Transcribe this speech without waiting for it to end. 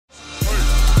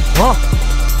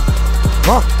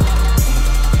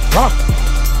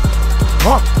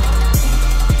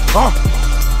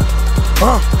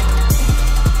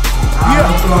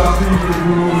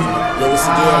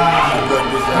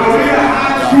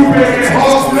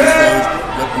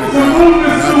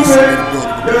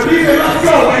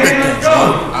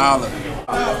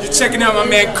You're checking out my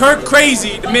man Curt Kre.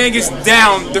 The man gets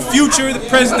down. The future, the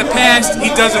present, the past. He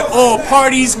does it all.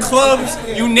 Parties, clubs,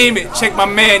 you name it. Check my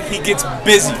man. He gets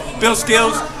busy. Bill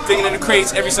Skills, Digging in the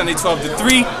Crates every Sunday 12 to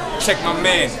 3. Check my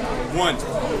man. 1.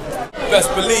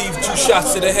 Best believe 2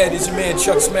 shots to the head is your man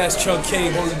Chuck Smash Chunk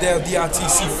King holding down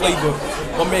DITC flavor.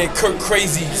 My man Curt Kre,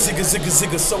 zigga zigga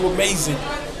zigga, so amazing.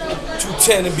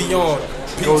 210 and beyond.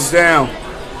 Peace. Goes down.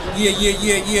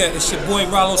 Yeah. It's your boy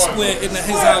Rollo Square in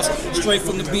his house, straight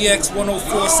from the BX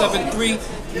 10473.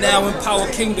 Now in Power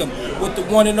Kingdom with the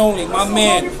one and only my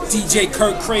man DJ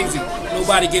Curt Kre.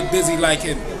 Nobody get busy like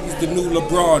him. He's the new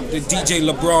LeBron, the DJ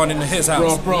LeBron in his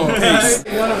house. Peace.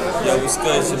 Yo, what's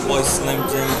good? It's your boy Slim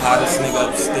Jim, hottest nigga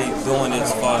upstate, doing it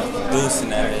as far as producing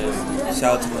that is.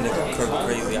 Shout out to my nigga Curt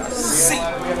Kre. I see.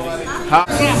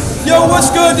 Yo, what's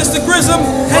good? This the Grism,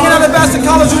 hanging out at Boston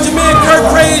College with your man Curt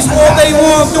Kre all day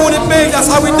long, doing it big.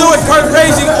 That's how we do it. Curt Kre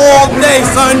all day,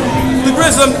 son. The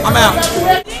Grism, I'm out.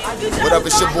 What up,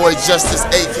 it's your boy Justice,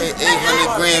 aka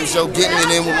 800 grams, yo, getting it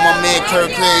in with my man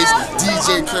Curt Kre,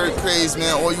 DJ Curt Kre,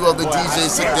 man. All you other DJs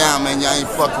sit down, man. Y'all ain't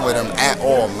fucking with him at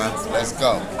all, man. Let's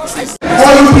go. All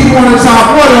you people on the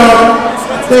top, what up?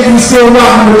 Thank you so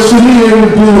rocking with Shamir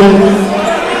and doing.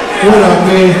 What up,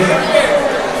 man?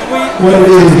 What it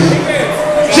is?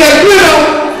 Check it out.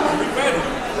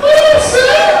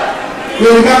 Yo,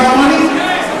 you got my money?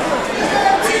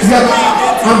 You got my,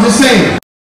 I'm just saying.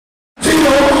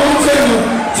 Tito Montana.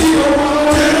 Tito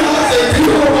Montana. I say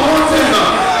Tito Montana.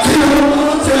 Tito Montana. Tito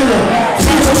Montana.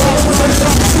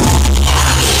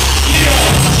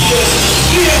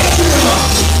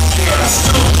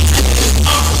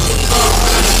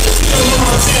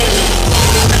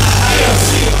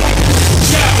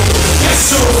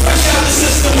 So fresh out the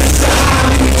system, it's a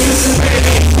highly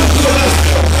anticipated.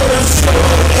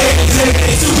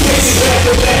 Too crazy, back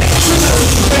to back.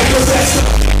 Back to back.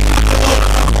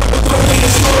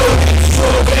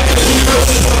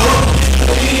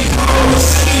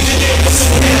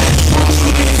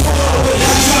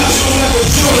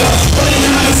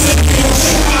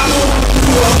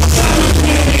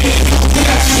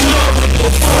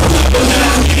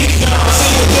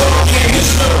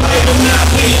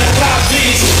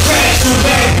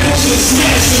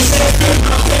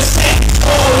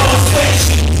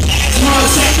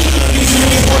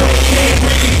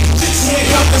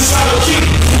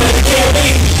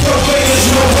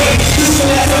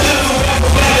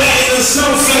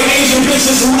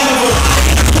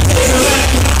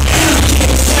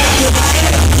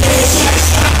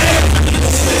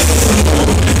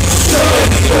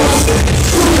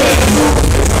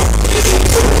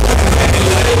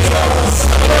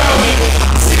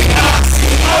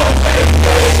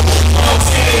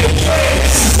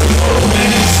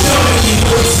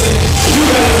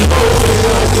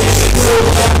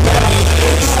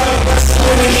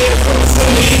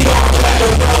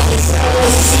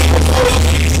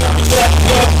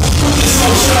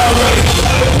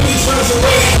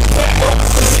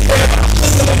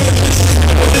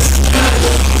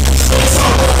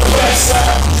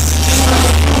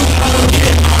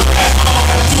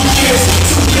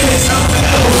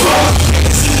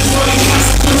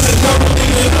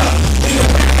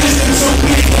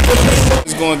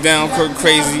 Going down, Curt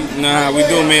Kre, you know how we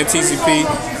do, man. TCP,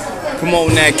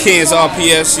 promoting that Kids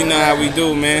RPS, you know how we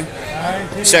do, man.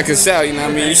 Check us out, you know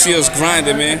what I mean? You see us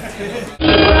grinding, man.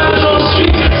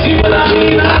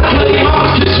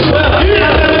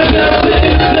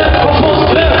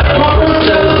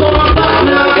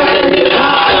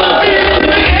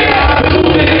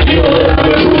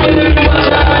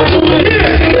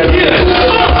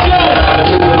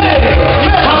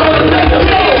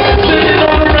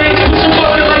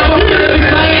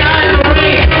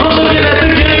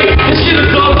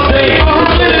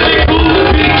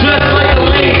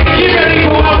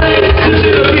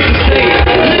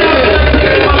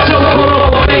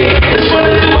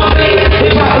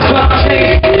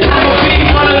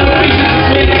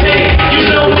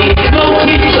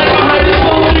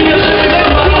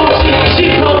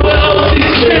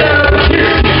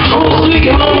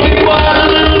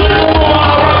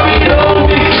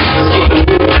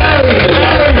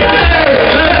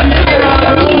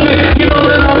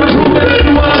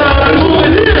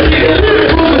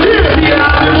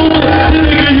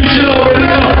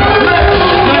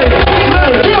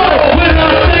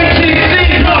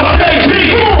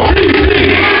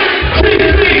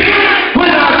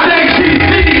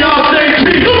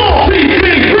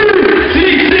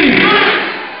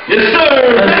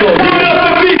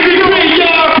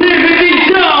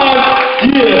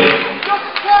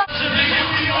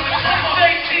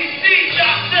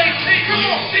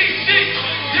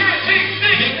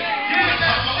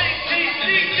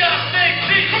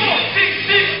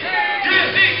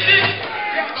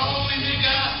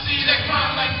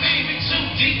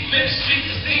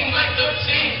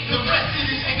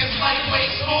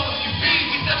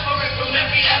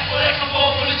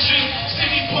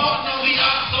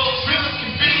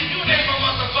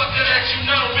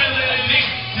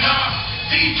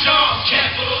 John,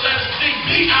 capital letter C,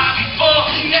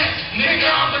 B-I-B-4-E-S, nigga,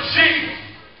 I'm a G.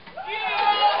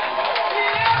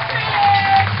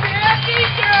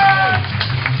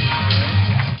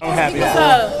 I'm happy. What's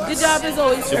up? Good job as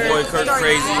always, It's your boy Curt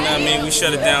Crazy, you know what I mean? We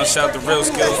shut it down. Shout out to Real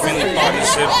Skills Friendly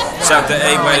Partnership. Shout out to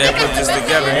everybody that put this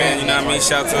together, man. You know what I mean?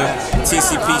 Shout out to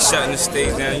TCP shutting the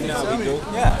stage down. You know how we do.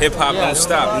 Hip hop don't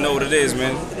stop. You know what it is,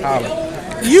 man.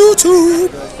 YouTube.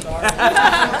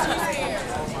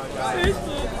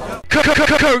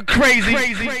 Curt Crazy.